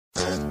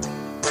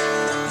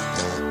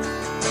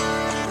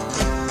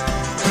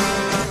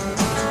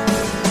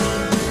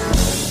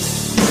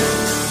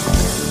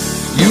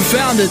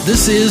found it.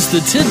 This is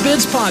the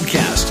Tidbits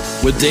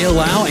Podcast with Dale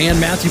Lau and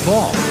Matthew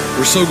Paul.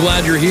 We're so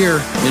glad you're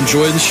here.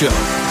 Enjoy the show.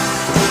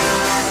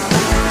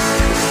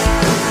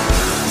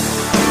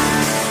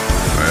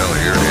 Well,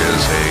 here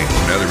is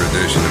another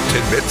edition of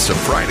Tidbits, a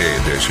Friday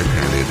edition,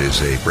 and it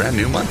is a brand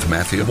new month,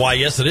 Matthew. Why,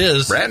 yes, it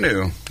is. Brand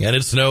new. And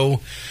it's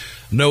no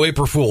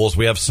April Fools.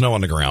 We have snow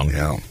on the ground.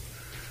 Yeah.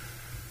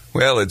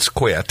 Well, it's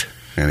quit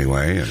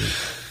anyway, and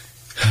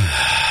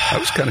I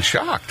was kind of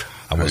shocked.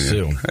 I was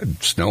too. I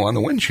had snow on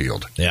the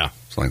windshield. Yeah.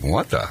 It's like,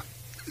 what the?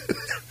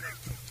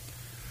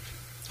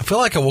 I feel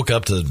like I woke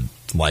up to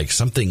like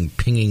something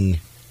pinging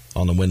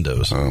on the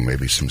windows. Oh,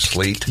 maybe some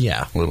sleet.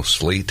 Yeah. A little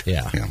sleet.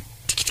 Yeah.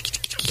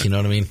 You know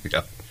what I mean?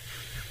 Yeah.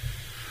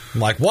 I'm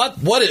like, what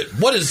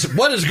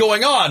is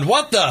going on?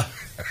 What the?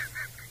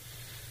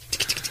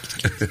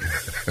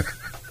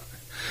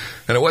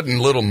 And it wasn't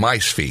little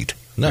mice feet.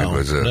 No, it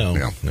was no.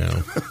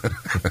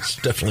 It's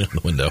definitely on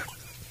the window.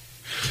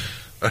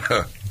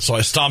 So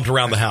I stomped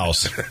around the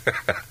house.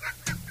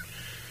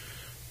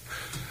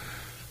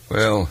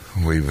 Well,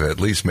 we've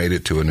at least made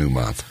it to a new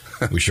month.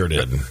 We sure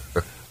did.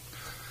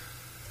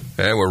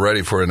 And we're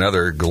ready for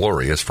another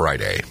glorious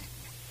Friday.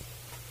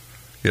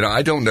 You know,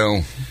 I don't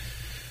know.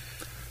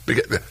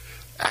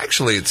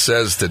 Actually, it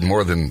says that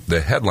more than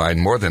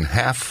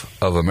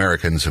half of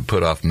Americans have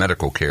put off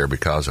medical care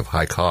because of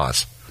high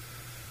costs.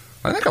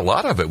 I think a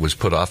lot of it was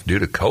put off due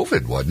to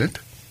COVID, wasn't it?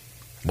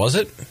 Was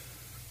it?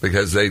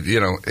 Because they,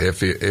 you know,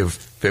 if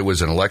it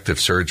was an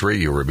elective surgery,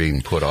 you were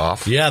being put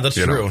off. Yeah, that's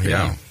true.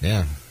 Yeah.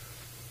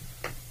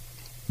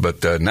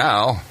 But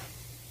now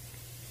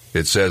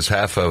it says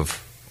half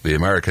of the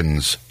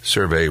Americans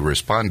survey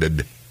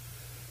responded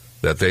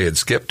that they had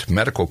skipped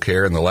medical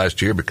care in the last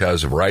year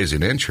because of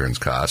rising insurance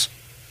costs,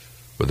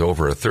 with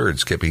over a third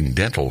skipping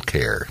dental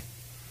care.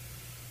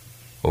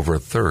 Over a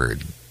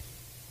third.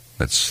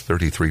 That's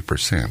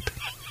 33%.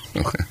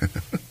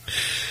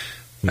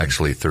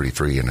 Actually,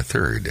 33 and a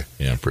third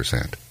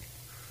percent.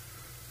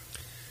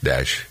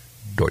 Dash,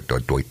 doit.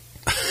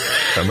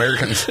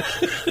 Americans.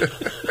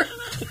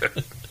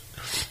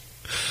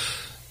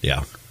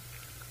 Yeah.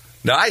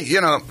 Now,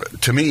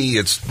 to me,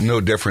 it's no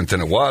different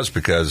than it was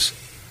because,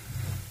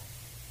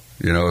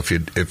 you know, if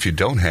you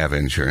don't have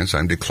insurance,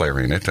 I'm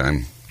declaring it.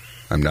 I'm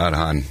not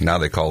on. Now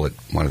they call it.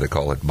 What do they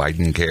call it?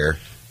 Biden care.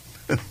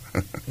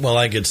 Well,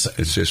 I think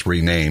it's just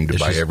renamed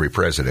by every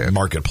president.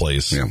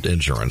 Marketplace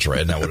insurance, right?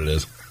 Isn't that what it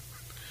is?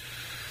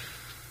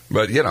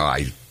 But, you know,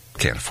 I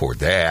can't afford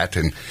that.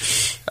 And,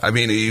 I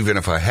mean, even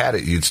if I had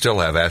it, you'd still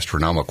have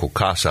astronomical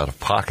costs out of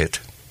pocket.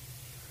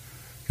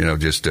 You know,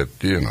 just to,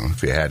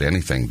 if you had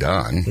anything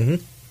done. Mm-hmm.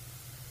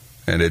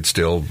 And it'd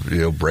still,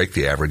 break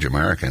the average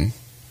American,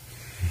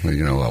 a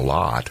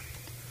lot.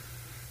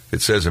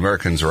 It says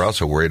Americans are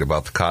also worried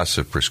about the costs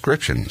of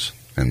prescriptions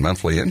and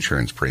monthly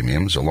insurance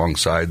premiums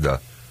alongside the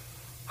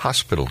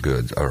hospital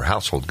goods, or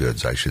household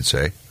goods, I should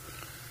say.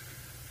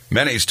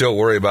 Many still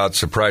worry about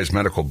surprise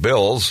medical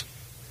bills,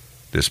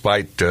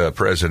 despite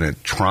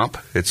President Trump,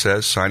 it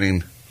says,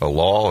 signing a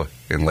law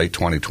in late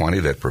 2020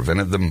 that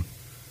prevented them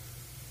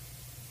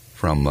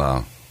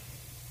from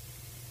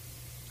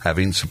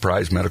having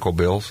surprise medical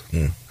bills.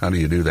 How do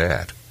you do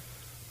that?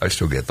 I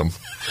still get them.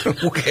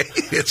 Okay,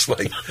 it's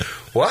like,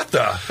 what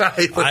the?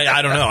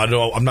 I don't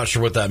know. I'm not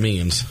sure what that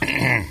means.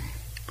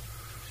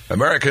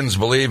 Americans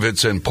believe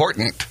it's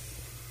important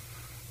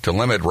to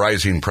limit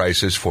rising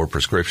prices for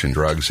prescription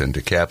drugs and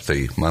to cap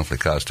the monthly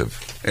cost of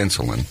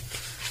insulin.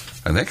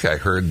 I think I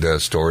heard a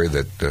story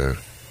that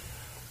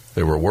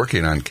they were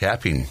working on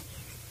capping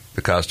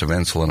the cost of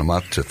insulin a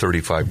month to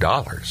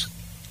 $35.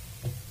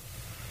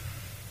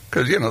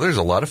 Because, there's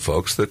a lot of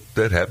folks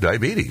that have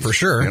diabetes. For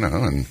sure.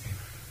 And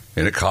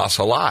it costs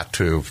a lot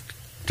to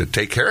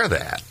take care of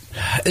that.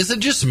 Is it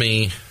just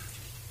me?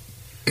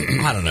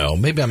 I don't know.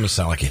 Maybe I'm going to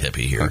sound like a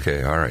hippie here.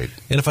 Okay, all right.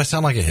 And if I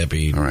sound like a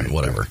hippie, all right,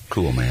 whatever.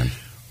 Cool, man.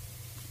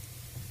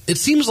 It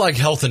seems like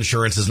health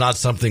insurance is not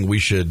something we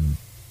should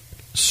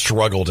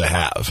struggle to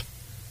have.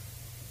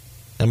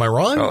 Am I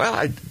wrong? Oh,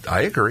 well,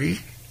 I agree.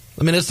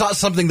 I mean, it's not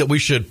something that we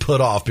should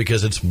put off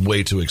because it's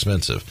way too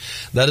expensive.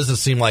 That doesn't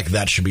seem like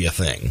that should be a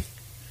thing.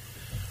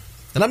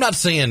 And I'm not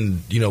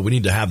saying, we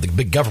need to have the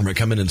big government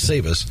come in and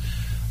save us.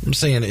 I'm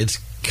saying it's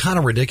kind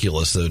of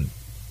ridiculous that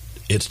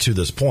it's to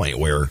this point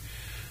where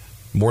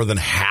more than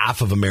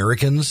half of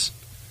Americans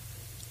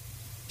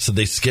said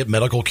they skip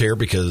medical care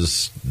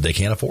because they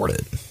can't afford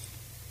it.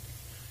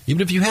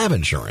 Even if you have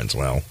insurance,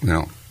 well.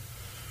 No.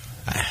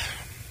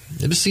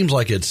 It just seems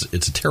like it's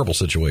a terrible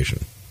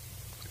situation.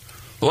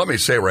 Well, let me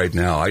say right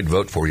now, I'd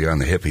vote for you on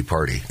the hippie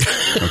party,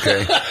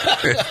 okay?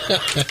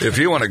 If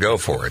you want to go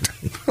for it,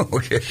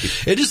 okay?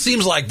 It just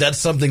seems like that's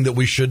something that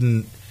we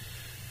shouldn't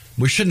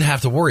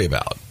have to worry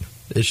about.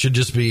 It should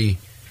just be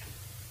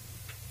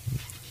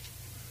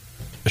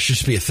a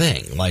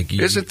thing. Like,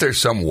 isn't there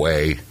some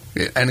way?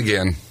 And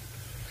again,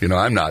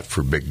 I'm not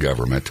for big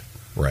government,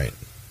 right?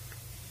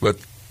 But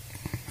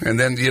and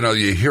then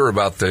you hear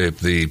about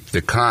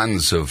the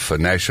cons of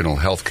national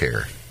health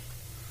care.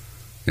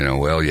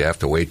 Well, you have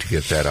to wait to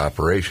get that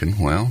operation.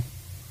 Well,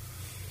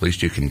 at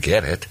least you can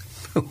get it.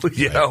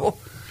 You know?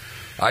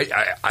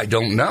 I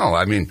don't know.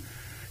 I mean,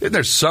 isn't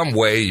there some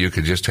way you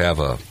could just have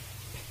a...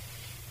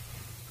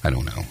 I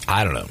don't know.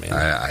 I don't know,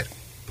 man.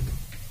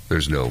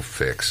 There's no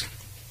fix,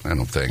 I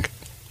don't think.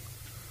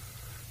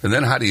 And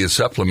then how do you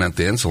supplement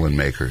the insulin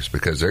makers?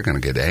 Because they're going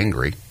to get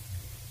angry.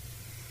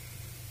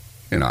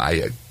 You know,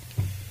 I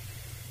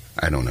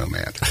don't know,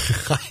 Matt.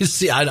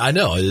 See, I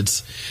know.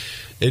 But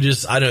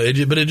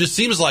it just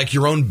seems like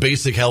your own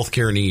basic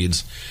healthcare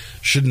needs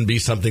shouldn't be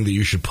something that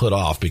you should put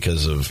off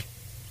because of...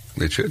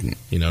 It shouldn't.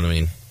 You know what I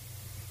mean?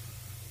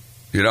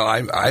 You know,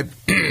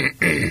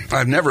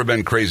 I've never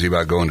been crazy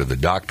about going to the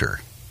doctor.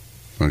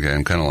 Okay,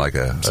 I'm kind of like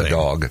a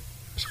dog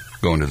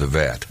going to the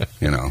vet,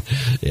 you know.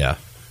 Yeah.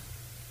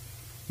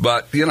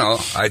 But, you know,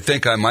 I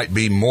think I might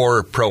be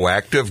more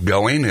proactive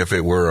going if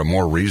it were a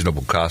more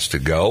reasonable cost to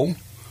go.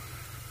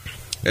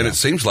 And it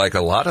seems like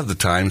a lot of the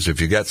times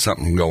if you got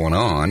something going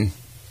on,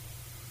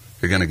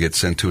 you're going to get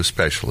sent to a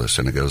specialist,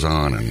 and it goes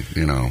on, and,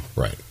 you know.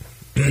 Right.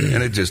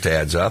 And it just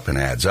adds up and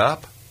adds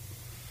up.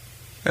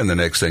 And the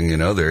next thing you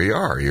know, there you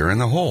are. You're in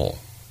the hole.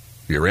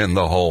 You're in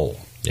the hole.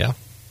 Yeah.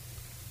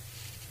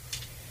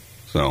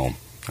 So,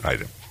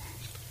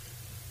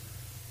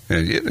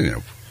 and you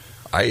know,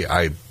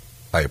 I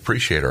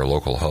appreciate our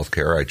local health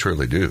care. I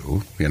truly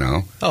do, you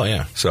know. Oh,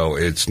 yeah. So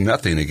it's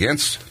nothing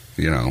against,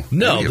 you know.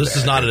 No, this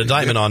is not an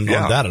indictment on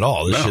that at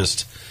all.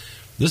 This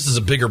is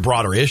a bigger,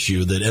 broader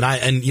issue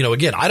and you know,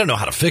 again, I don't know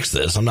how to fix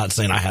this. I'm not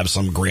saying I have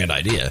some grand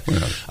idea.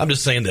 Yeah. I'm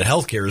just saying that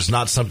healthcare is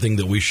not something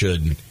that we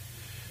should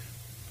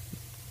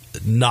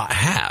not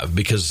have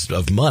because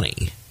of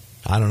money.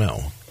 I don't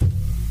know.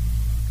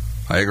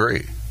 I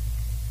agree.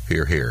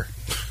 Hear, hear.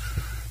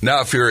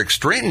 Now, if you're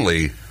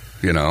extremely,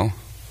 you know,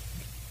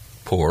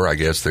 poor, I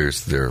guess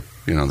there's the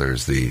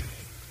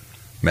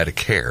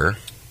Medicare,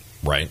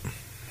 right,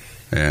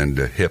 and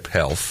HIP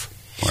Health.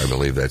 I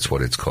believe that's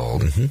what it's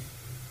called,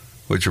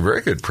 which are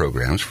very good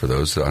programs for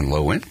those on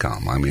low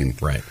income. I mean,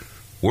 right.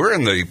 We're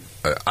in the.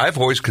 I've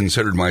always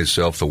considered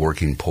myself the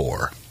working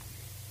poor.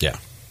 Yeah.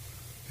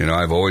 You know,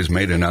 I've always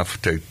made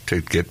enough to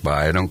get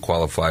by. I don't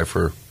qualify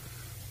for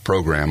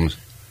programs,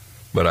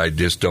 but I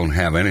just don't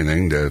have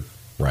anything to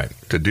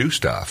do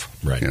stuff.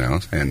 Right. You know,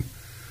 and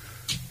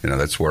you know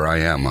that's where I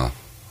am.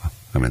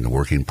 I'm in the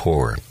working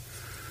poor.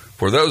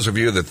 For those of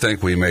you that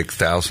think we make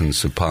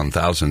thousands upon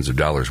thousands of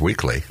dollars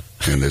weekly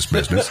in this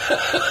business,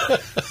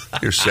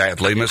 you're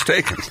sadly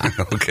mistaken.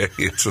 Okay.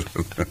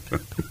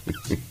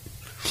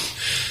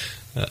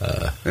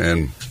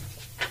 And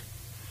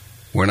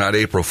we're not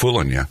April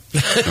fooling you,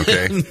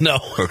 okay? No.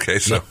 Okay,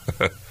 so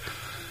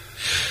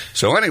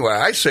so anyway,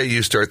 I say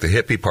you start the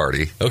hippie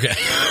party. Okay.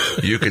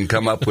 You can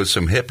come up with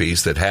some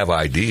hippies that have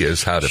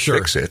ideas how to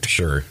fix it.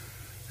 Sure.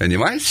 And you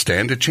might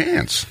stand a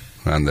chance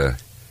on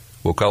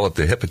we'll call it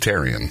the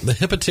Hippitarian. The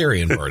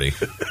Hippitarian party.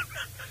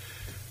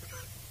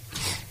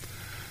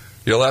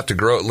 You'll have to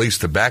grow at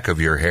least the back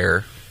of your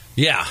hair.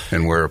 Yeah.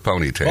 And wear a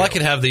ponytail. Well, I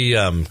could have the,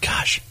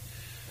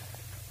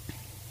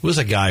 who was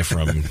a guy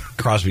from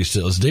Crosby,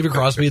 Stills? David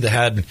Crosby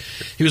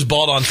he was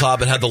bald on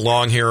top and had the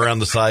long hair around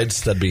the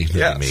sides. That'd be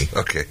me.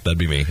 Okay. That'd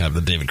be me. Have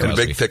the David Crosby. And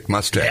a big, thick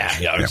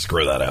mustache. Yeah,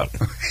 screw that out.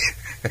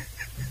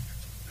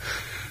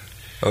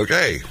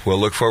 Okay, we'll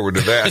look forward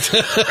to that.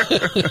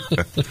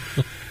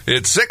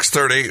 It's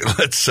 6:30.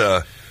 Let's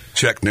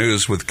check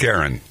news with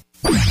Karen.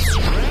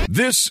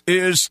 This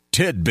is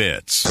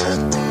Tidbits.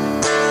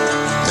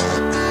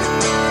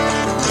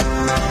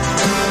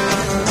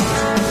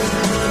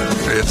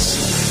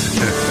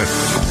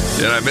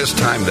 And I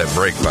mistimed that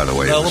break, by the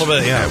way. A little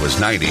bit, yeah. It was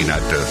 90,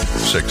 not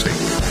 60.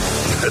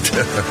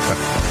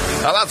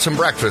 How about some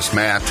breakfast,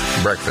 Matt?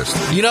 Breakfast.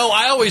 You know,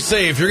 I always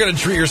say if you're going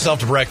to treat yourself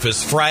to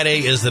breakfast,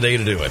 Friday is the day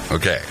to do it.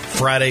 Okay.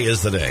 Friday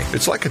is the day.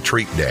 It's like a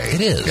treat day. It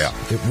is. Yeah.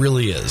 It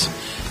really is.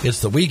 It's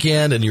the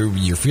weekend, and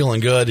you're feeling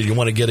good, and you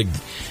want to get a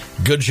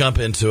good jump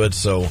into it.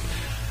 So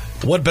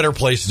what better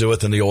place to do it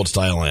than the Old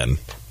Style Inn?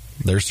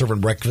 They're serving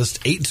breakfast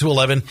 8 to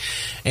 11,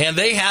 and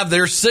they have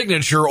their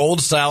signature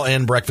Old Style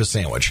Inn breakfast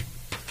sandwich.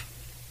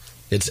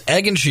 It's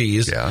egg and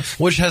cheese, yes.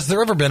 Which has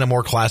there ever been a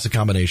more classic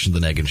combination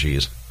than egg and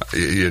cheese?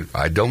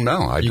 I don't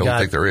know. I don't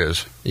think there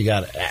is. You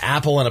got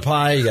apple and a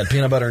pie, you got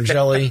peanut butter and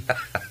jelly,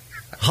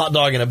 hot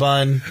dog and a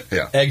bun,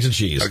 eggs and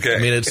cheese. Okay. I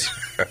mean, it's...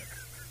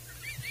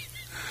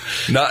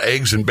 Not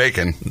eggs and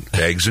bacon,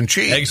 eggs and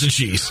cheese. Eggs and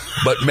cheese.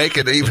 But make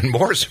it even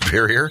more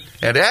superior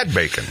and add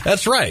bacon.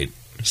 That's right.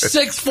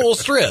 6 full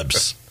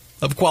strips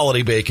of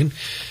quality bacon.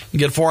 You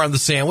get 4 on the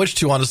sandwich,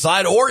 2 on the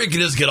side, or you can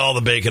just get all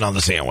the bacon on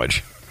the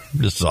sandwich.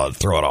 Just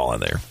throw it all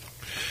in there.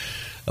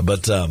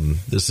 But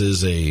this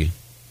is a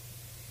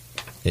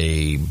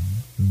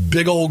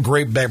big old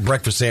great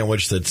breakfast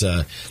sandwich that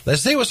did I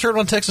say it was served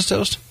on Texas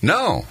toast?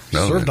 No.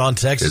 Served on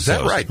Texas toast.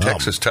 Is that right?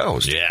 Texas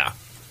toast? Yeah.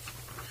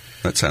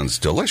 That sounds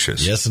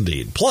delicious. Yes,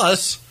 indeed.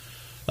 Plus,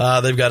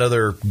 they've got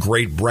other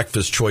great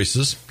breakfast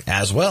choices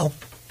as well.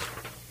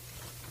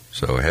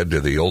 So head to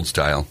the Old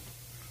Style,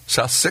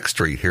 South 6th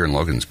Street here in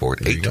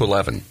Logansport, 8 to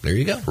 11. There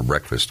you go. For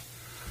breakfast.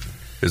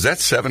 Is that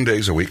 7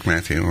 days a week,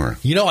 Matthew? Or?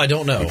 You know, I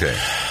don't know. Okay.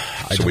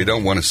 So we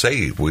don't want to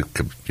say we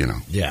could,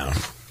 Yeah.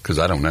 because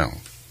I don't know.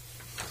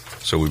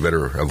 So we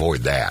better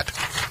avoid that.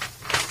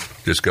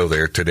 Just go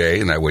there today,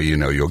 and that way you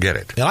know you'll get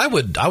it. And I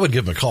would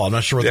give them a call. I'm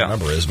not sure what the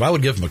number is, but I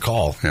would give them a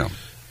call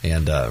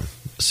and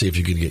see if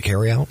you could get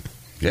carry out.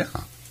 Yeah.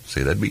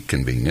 See, that'd be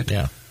convenient.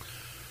 Yeah.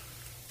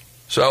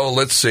 So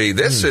let's see.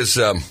 This is...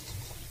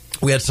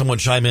 we had someone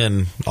chime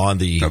in on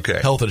the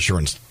health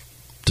insurance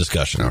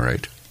discussion. All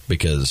right.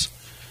 Because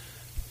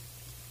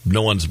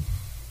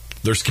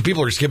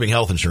people are skipping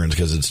health insurance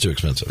because it's too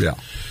expensive. Yeah.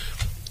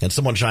 And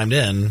someone chimed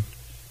in,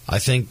 I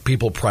think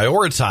people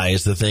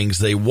prioritize the things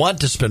they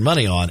want to spend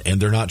money on,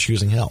 and they're not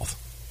choosing health.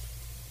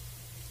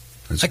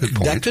 That's a good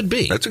point. That could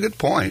be. That's a good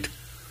point.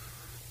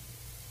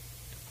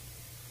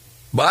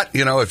 But,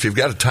 if you've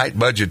got a tight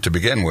budget to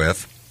begin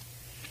with,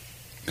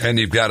 and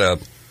you've got a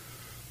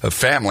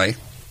family,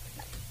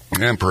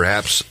 and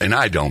perhaps, and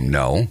I don't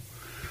know,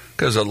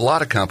 because a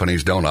lot of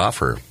companies don't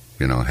offer,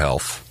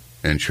 health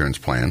insurance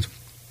plans.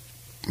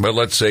 But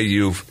let's say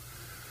you've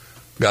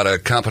got a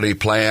company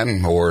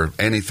plan or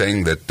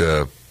anything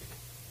that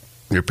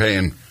you're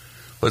paying,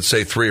 let's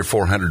say $300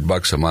 or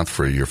 $400 a month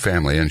for your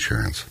family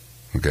insurance.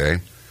 Okay,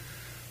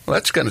 well,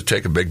 that's going to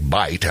take a big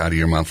bite out of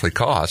your monthly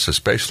costs,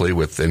 especially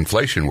with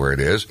inflation where it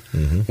is,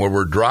 where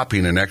we're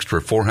dropping an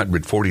extra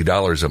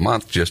 $440 a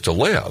month just to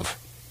live.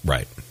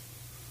 Right.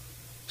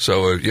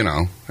 So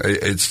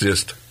it's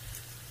just.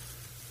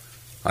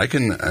 I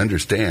can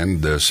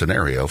understand the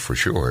scenario for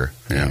sure.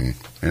 And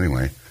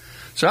anyway,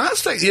 so I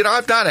was thinking,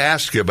 I've not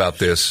asked you about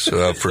this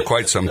for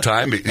quite some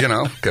time,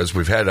 because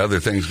we've had other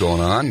things going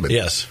on. But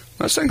yes.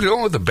 How's things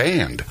going with the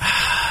band?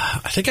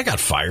 I think I got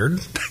fired.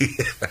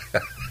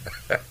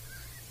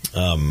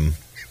 I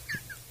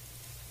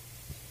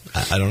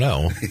don't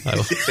know.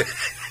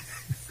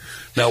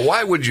 Now,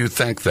 why would you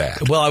think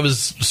that? Well, I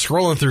was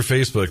scrolling through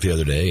Facebook the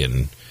other day,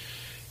 and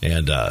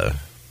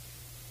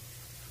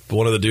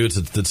one of the dudes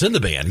that's in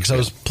the band, because I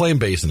was playing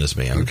bass in this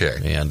band.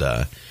 Okay. And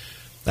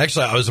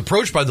actually, I was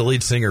approached by the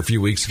lead singer a few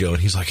weeks ago,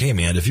 and he's like, "Hey,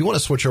 man, if you want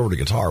to switch over to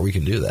guitar, we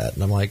can do that."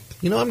 And I'm like,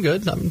 I'm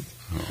good. I'm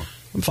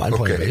fine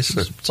playing bass.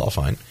 It's all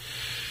fine.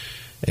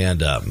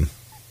 And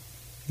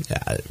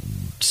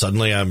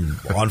suddenly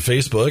I'm on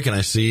Facebook, and I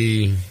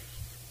see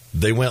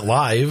they went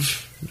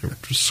live. They're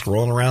just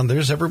scrolling around.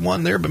 There's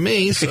everyone there but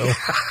me, so...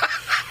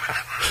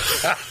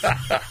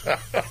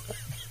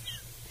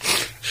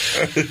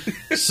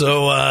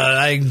 So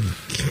I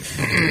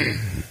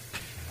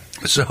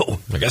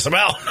guess I'm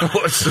out.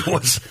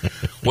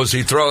 Was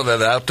he throwing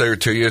that out there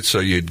to you so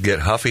you'd get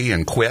huffy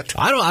and quit?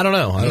 I don't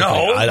know.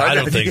 I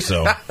don't think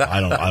so. I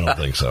don't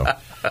think so.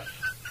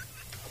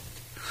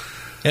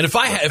 And if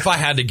I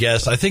had to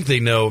guess, I think they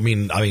know. I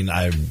mean,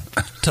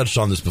 I've touched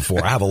on this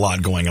before. I have a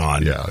lot going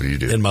on. Yeah, you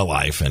do. In my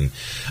life, and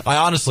I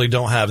honestly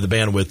don't have the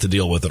bandwidth to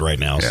deal with it right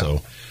now. Yeah.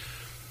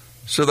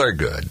 So they're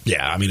good.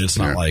 Yeah, I mean, it's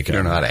not like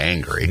they're not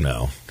angry.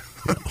 No.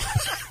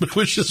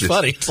 Which is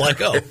funny. It's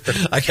like,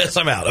 I guess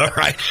I'm out. All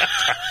right.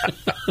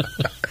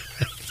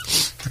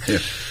 Yeah.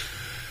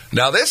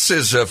 Now, this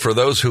is for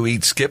those who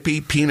eat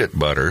Skippy peanut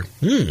butter.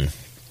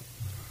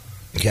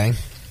 Okay.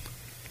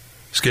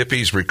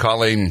 Skippy's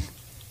recalling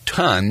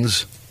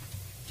tens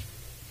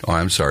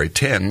of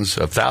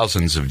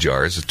thousands of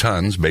jars,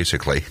 tons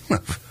basically,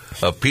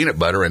 of peanut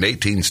butter in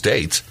 18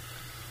 states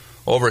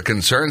over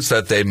concerns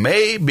that they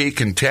may be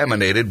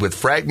contaminated with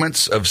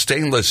fragments of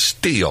stainless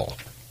steel.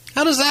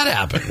 How does that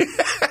happen?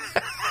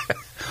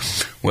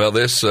 Well,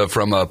 this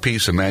from a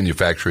piece of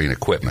manufacturing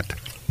equipment.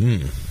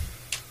 The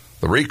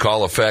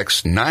recall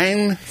affects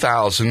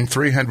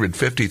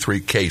 9,353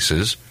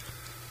 cases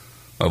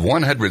of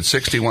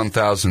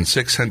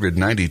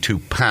 161,692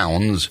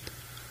 pounds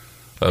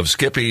of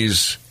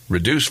Skippy's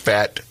reduced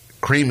fat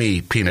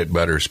creamy peanut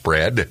butter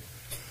spread,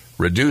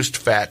 reduced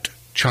fat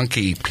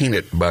chunky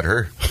peanut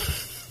butter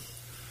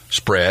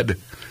spread,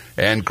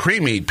 and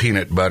creamy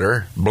peanut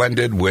butter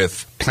blended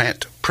with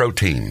plant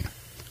protein.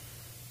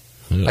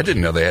 I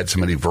didn't know they had so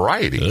many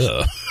varieties.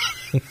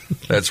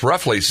 That's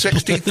roughly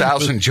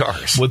 60,000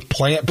 jars. With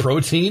plant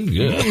protein?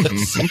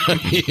 Yes.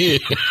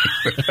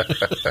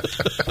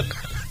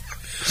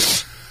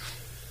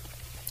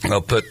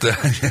 I'll put the...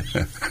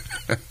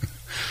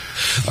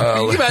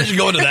 Can you imagine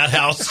going to that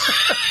house?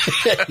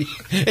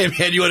 Hey,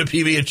 man, you want a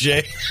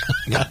PB&J?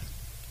 I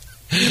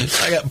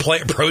got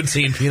plant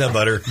protein peanut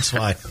butter. It's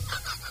fine.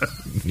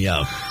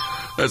 Yeah.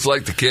 That's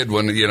like the kid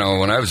when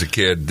I was a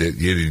kid,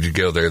 you'd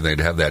go there and they'd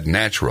have that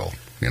natural,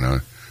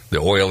 the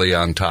oily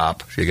on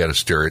top. You got to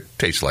stir it.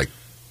 Tastes like,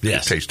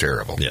 yes. It tastes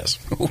terrible. Yes.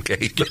 Okay.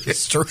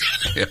 It's true.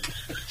 Yeah.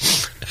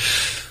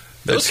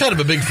 That was kind of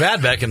a big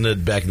fad back in the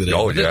day.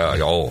 Oh, yeah.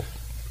 Oh.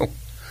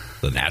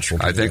 The natural.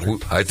 I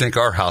think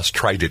our house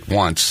tried it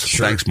once.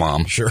 Sure. Thanks,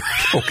 Mom. Sure.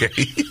 Okay.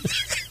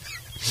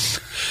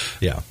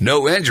 Yeah.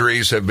 No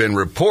injuries have been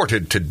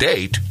reported to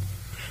date.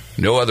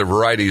 No other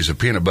varieties of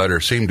peanut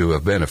butter seem to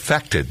have been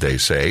affected, they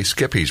say.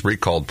 Skippy's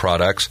recalled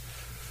products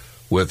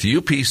with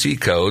UPC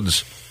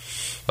codes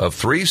of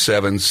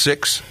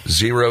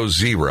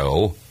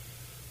 37600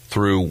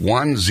 through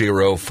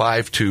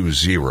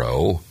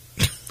 10520,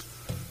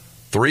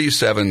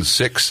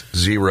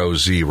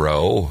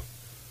 37600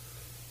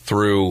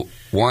 through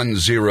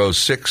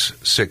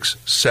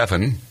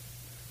 10667.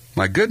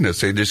 My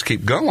goodness, they just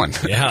keep going.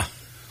 Yeah.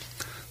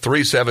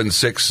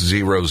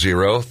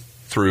 37600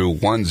 through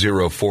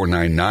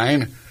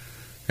 10499.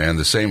 And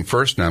the same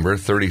first number,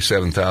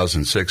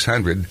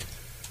 37,600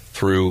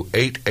 through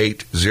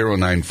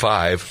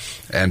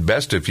 88095. And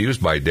best if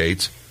used by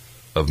dates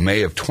of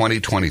May of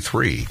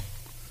 2023.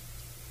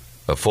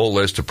 A full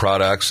list of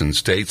products and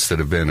states that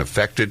have been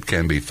affected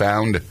can be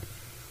found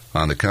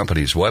on the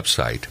company's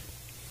website.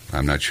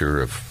 I'm not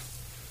sure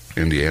if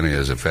Indiana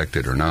is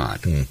affected or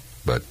not,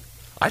 but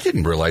I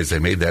didn't realize they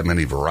made that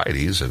many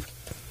varieties of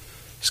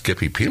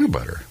Skippy peanut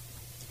butter.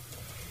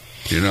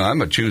 You know,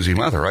 I'm a choosy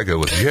mother. I go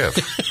with Jif.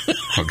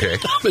 Okay.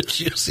 I'm a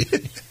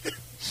choosy.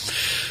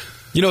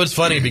 You know, it's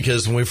funny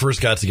because when we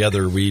first got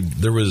together, my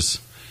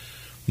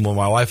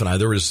wife and I,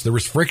 there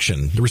was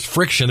friction.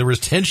 There was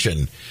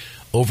tension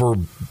over,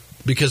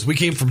 because we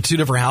came from two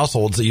different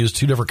households that used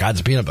two different kinds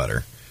of peanut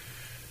butter.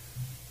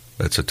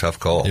 That's a tough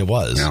call. It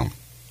was. Yeah.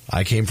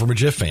 I came from a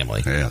Jif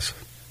family. Yes.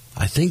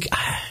 I think.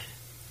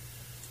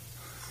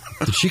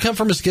 Did she come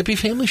from a Skippy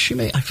family? She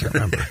may. I can't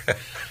remember.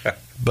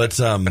 But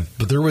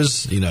there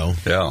was,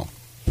 Yeah.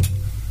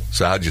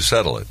 So how'd you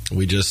settle it?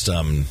 We just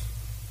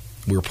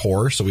we were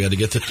poor, so we had to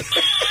get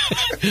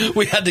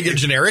we had to get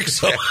generic.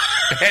 So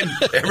and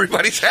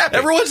everybody's happy.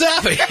 Everyone's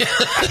happy.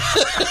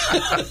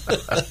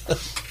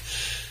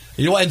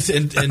 You know, and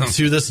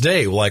to this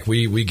day, like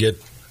we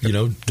get,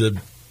 the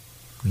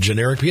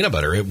generic peanut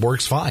butter. It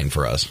works fine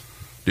for us.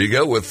 Do you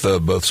go with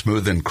both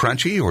smooth and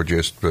crunchy, or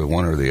just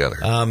one or the other?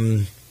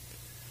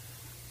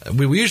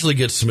 We usually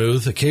get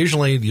smooth.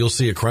 Occasionally, you'll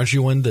see a crunchy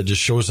one that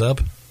just shows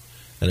up,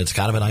 and it's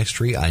kind of a nice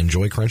treat. I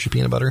enjoy crunchy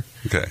peanut butter.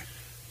 Okay.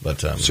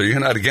 But so you're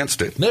not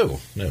against it?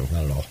 No, not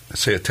at all. I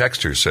see a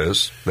texter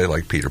says they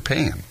like Peter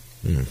Pan.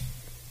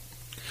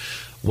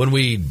 When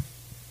we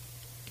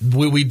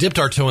dipped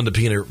our toe into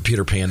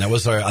Peter Pan, that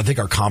was, I think,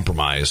 our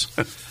compromise.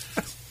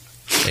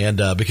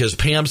 And because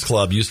Pam's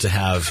Club used to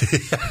have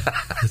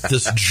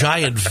this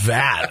giant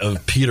vat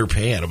of Peter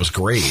Pan. It was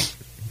great.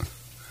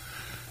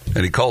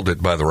 And he called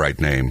it by the right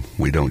name.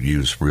 We don't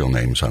use real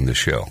names on this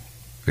show,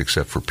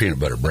 except for peanut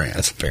butter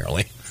brands.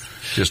 Apparently.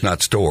 Just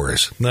not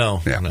stores.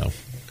 No, yeah. No.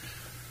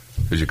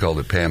 Because you called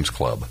it Pam's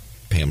Club.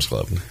 Pam's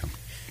Club.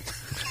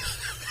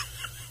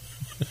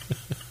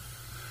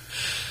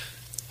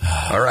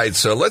 All right,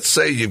 so let's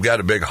say you've got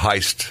a big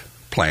heist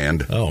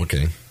planned. Oh,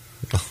 okay.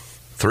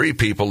 3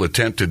 people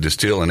attempted to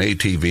steal an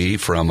ATV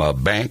from a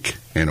bank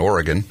in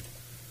Oregon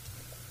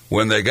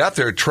when they got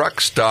their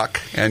truck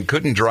stuck and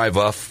couldn't drive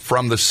off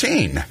from the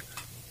scene.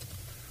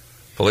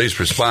 Police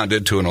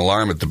responded to an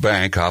alarm at the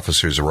bank.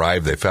 Officers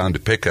arrived. They found a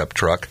pickup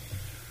truck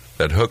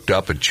that hooked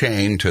up a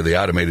chain to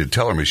the automated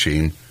teller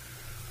machine.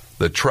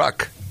 The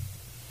truck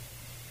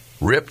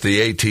ripped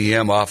the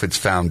ATM off its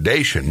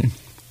foundation.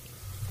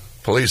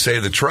 Police say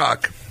the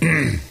truck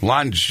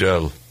lunged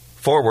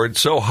forward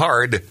so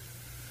hard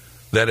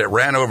that it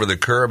ran over the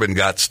curb and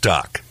got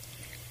stuck.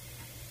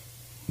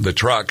 The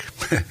truck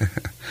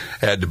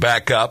had to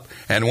back up,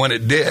 and when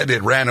it did,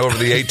 it ran over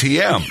the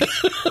ATM,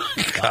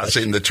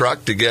 causing the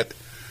truck to get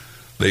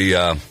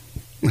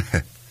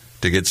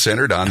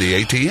centered on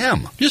the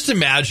ATM. Just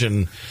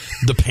imagine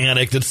the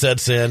panic that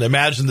sets in.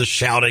 Imagine the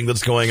shouting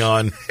that's going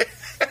on.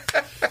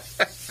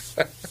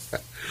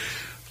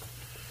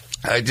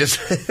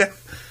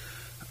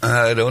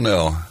 I don't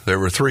know. There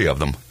were 3 of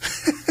them.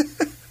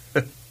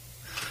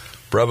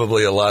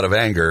 Probably a lot of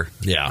anger.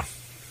 Yeah.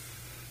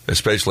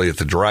 Especially at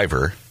the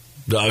driver.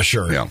 Oh,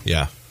 sure.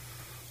 Yeah.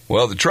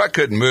 Well, the truck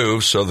couldn't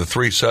move, so the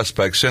 3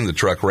 suspects in the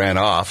truck ran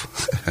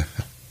off.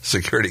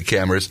 Security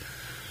cameras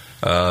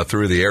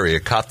through the area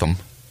caught them.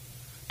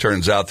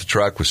 Turns out the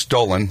truck was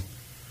stolen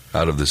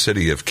out of the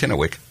city of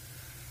Kennewick,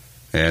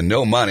 and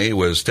no money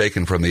was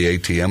taken from the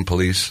ATM.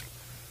 Police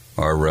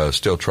are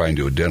still trying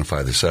to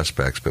identify the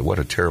suspects, but what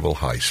a terrible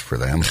heist for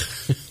them.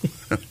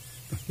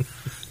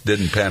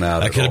 Didn't pan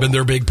out. That could have been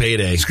their big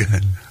payday.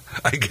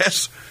 I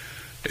guess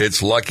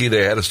it's lucky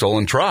they had a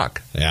stolen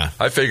truck. Yeah.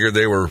 I figured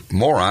they were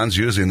morons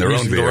using their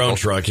own vehicle. Their own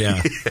truck,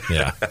 yeah.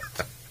 Yeah.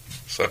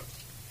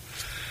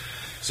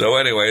 So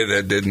anyway,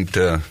 that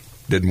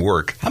didn't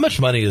work. How much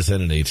money is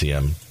in an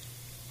ATM?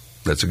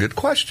 That's a good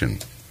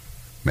question.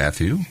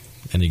 Matthew?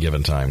 Any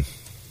given time.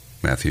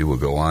 Matthew will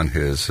go on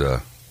his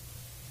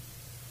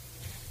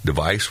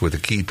device with a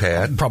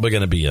keypad. Probably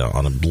going to be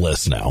on a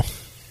list now.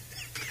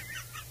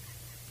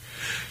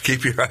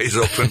 Keep your eyes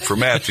open for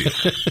Matthew.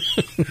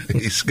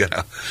 He's going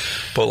to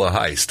pull a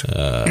heist.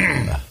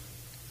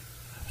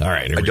 All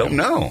right. I don't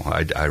know.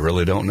 I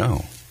really don't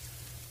know.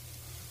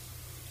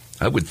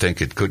 I would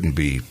think it couldn't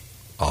be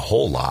a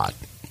whole lot.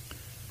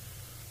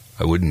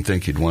 I wouldn't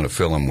think you'd want to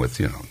fill him with,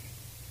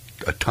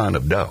 a ton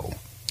of dough.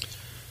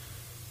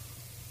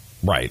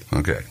 Right.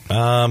 Okay.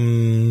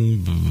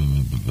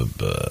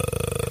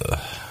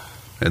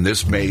 And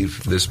this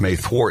may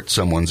thwart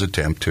someone's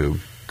attempt to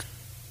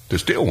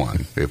steal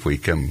one if we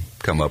can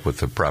come up with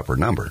the proper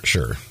number.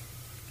 Sure.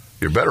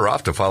 You're better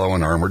off to follow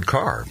an armored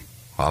car.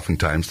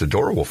 Oftentimes the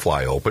door will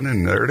fly open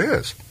and there it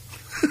is.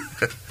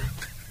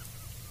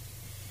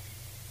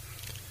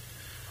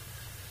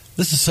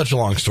 This is such a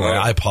long story.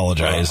 I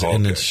apologize. Okay.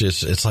 And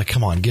it's like,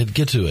 come on,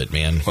 get to it,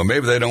 man. Well,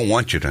 maybe they don't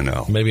want you to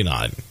know. Maybe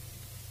not.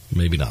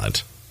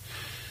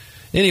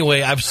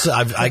 Anyway,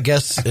 I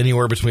guess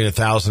anywhere between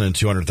 $1,000 and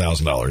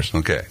 $200,000.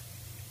 Okay.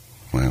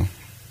 Well,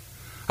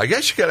 I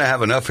guess you got to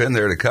have enough in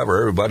there to cover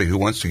everybody who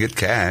wants to get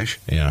cash.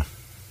 Yeah.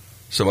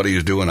 Somebody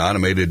who's doing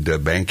automated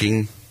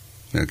banking,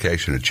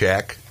 cashing a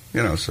check,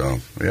 so,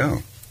 yeah.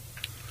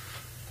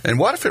 And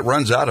what if it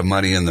runs out of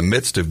money in the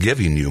midst of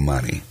giving you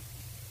money?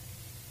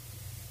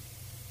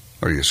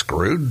 Are you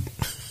screwed?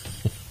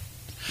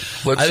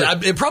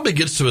 It probably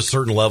gets to a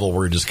certain level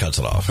where it just cuts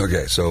it off.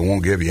 Okay, so it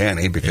won't give you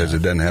any because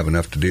it doesn't have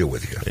enough to deal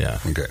with you. Yeah.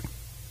 Okay.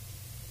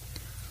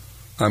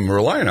 I'm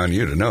relying on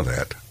you to know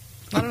that.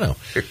 I don't know.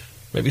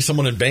 Maybe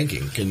someone in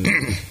banking can.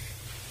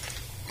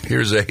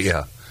 Here's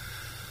a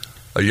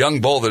young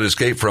bull that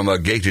escaped from a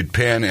gated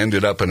pen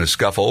ended up in a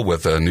scuffle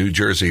with a New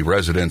Jersey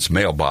resident's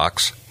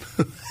mailbox.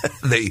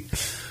 The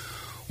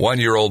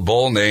 1-year-old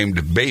bull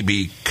named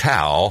Baby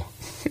Cow.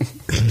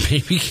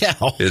 Baby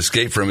Cow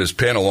escaped from his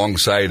pen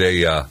alongside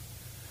a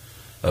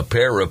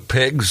pair of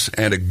pigs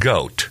and a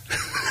goat.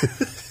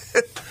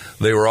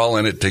 They were all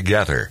in it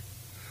together.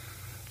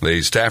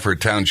 The Stafford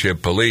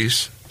Township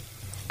Police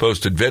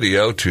posted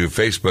video to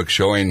Facebook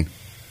showing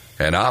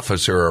an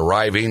officer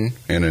arriving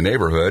in a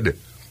neighborhood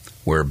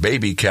where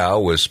Baby Cow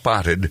was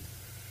spotted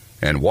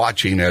and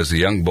watching as the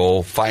young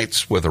bull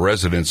fights with a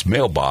resident's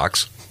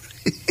mailbox,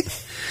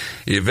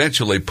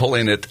 eventually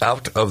pulling it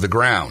out of the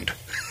ground.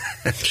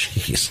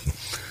 Jeez.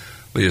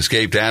 The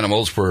escaped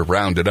animals were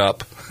rounded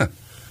up.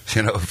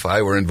 If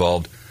I were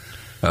involved,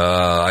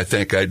 I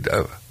think I'd...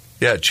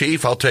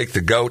 Chief, I'll take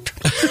the goat.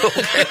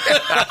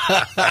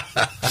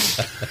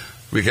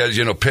 Because,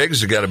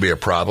 pigs have got to be a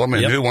problem.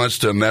 And who wants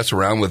to mess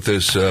around with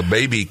this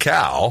baby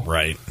cow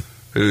right?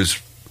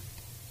 Who's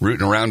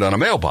rooting around on a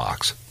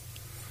mailbox?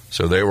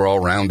 So they were all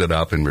rounded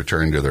up and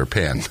returned to their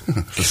pen.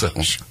 So,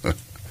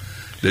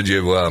 did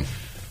you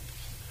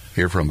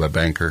hear from a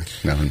banker?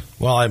 Nothing?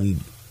 Well,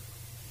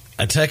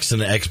 I texted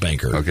an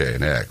ex-banker. Okay,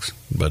 an ex.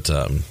 But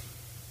haven't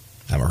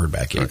heard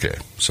back yet. Okay,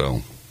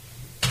 so...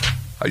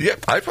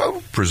 I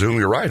presume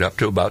you're right, up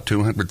to about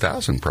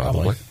 200,000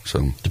 probably.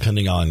 So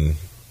depending on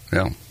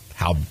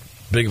how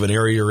big of an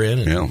area you're in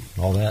and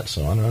all that,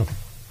 so I don't know.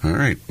 All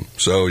right.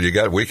 So you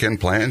got weekend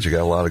plans? You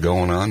got a lot of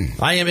going on?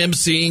 I am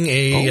emceeing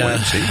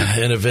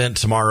an event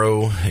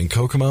tomorrow in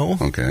Kokomo.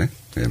 Okay.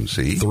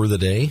 MC. Through the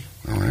day.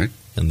 All right.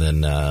 And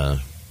then,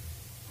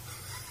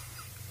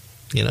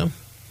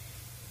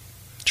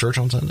 church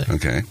on Sunday.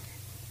 Okay.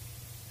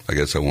 I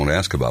guess I won't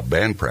ask about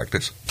band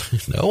practice.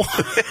 No.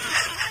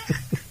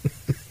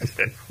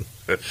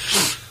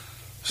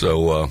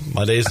 So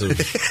my days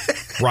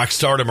of rock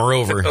stardom are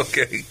over.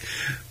 Okay.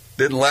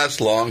 Didn't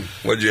last long.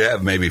 What'd you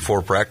have? Maybe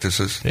 4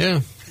 practices? Yeah.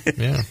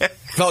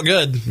 Felt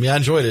good. Yeah, I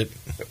enjoyed it.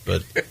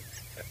 But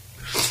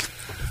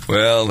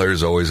well,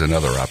 there's always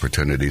another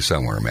opportunity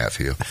somewhere,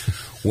 Matthew.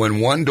 When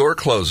one door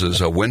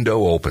closes, a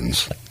window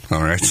opens.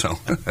 All right, so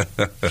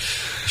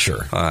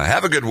sure.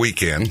 Have a good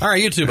weekend. All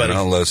right, you too, buddy. And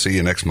I'll see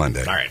you next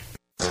Monday. All right.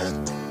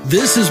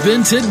 This has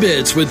been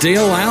Tidbits with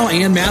Dale Lau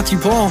and Matthew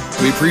Paul.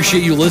 We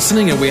appreciate you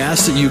listening, and we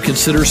ask that you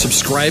consider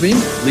subscribing,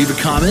 leave a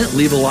comment,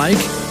 leave a like,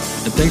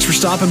 and thanks for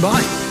stopping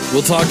by.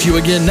 We'll talk to you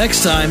again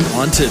next time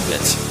on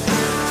Tidbits.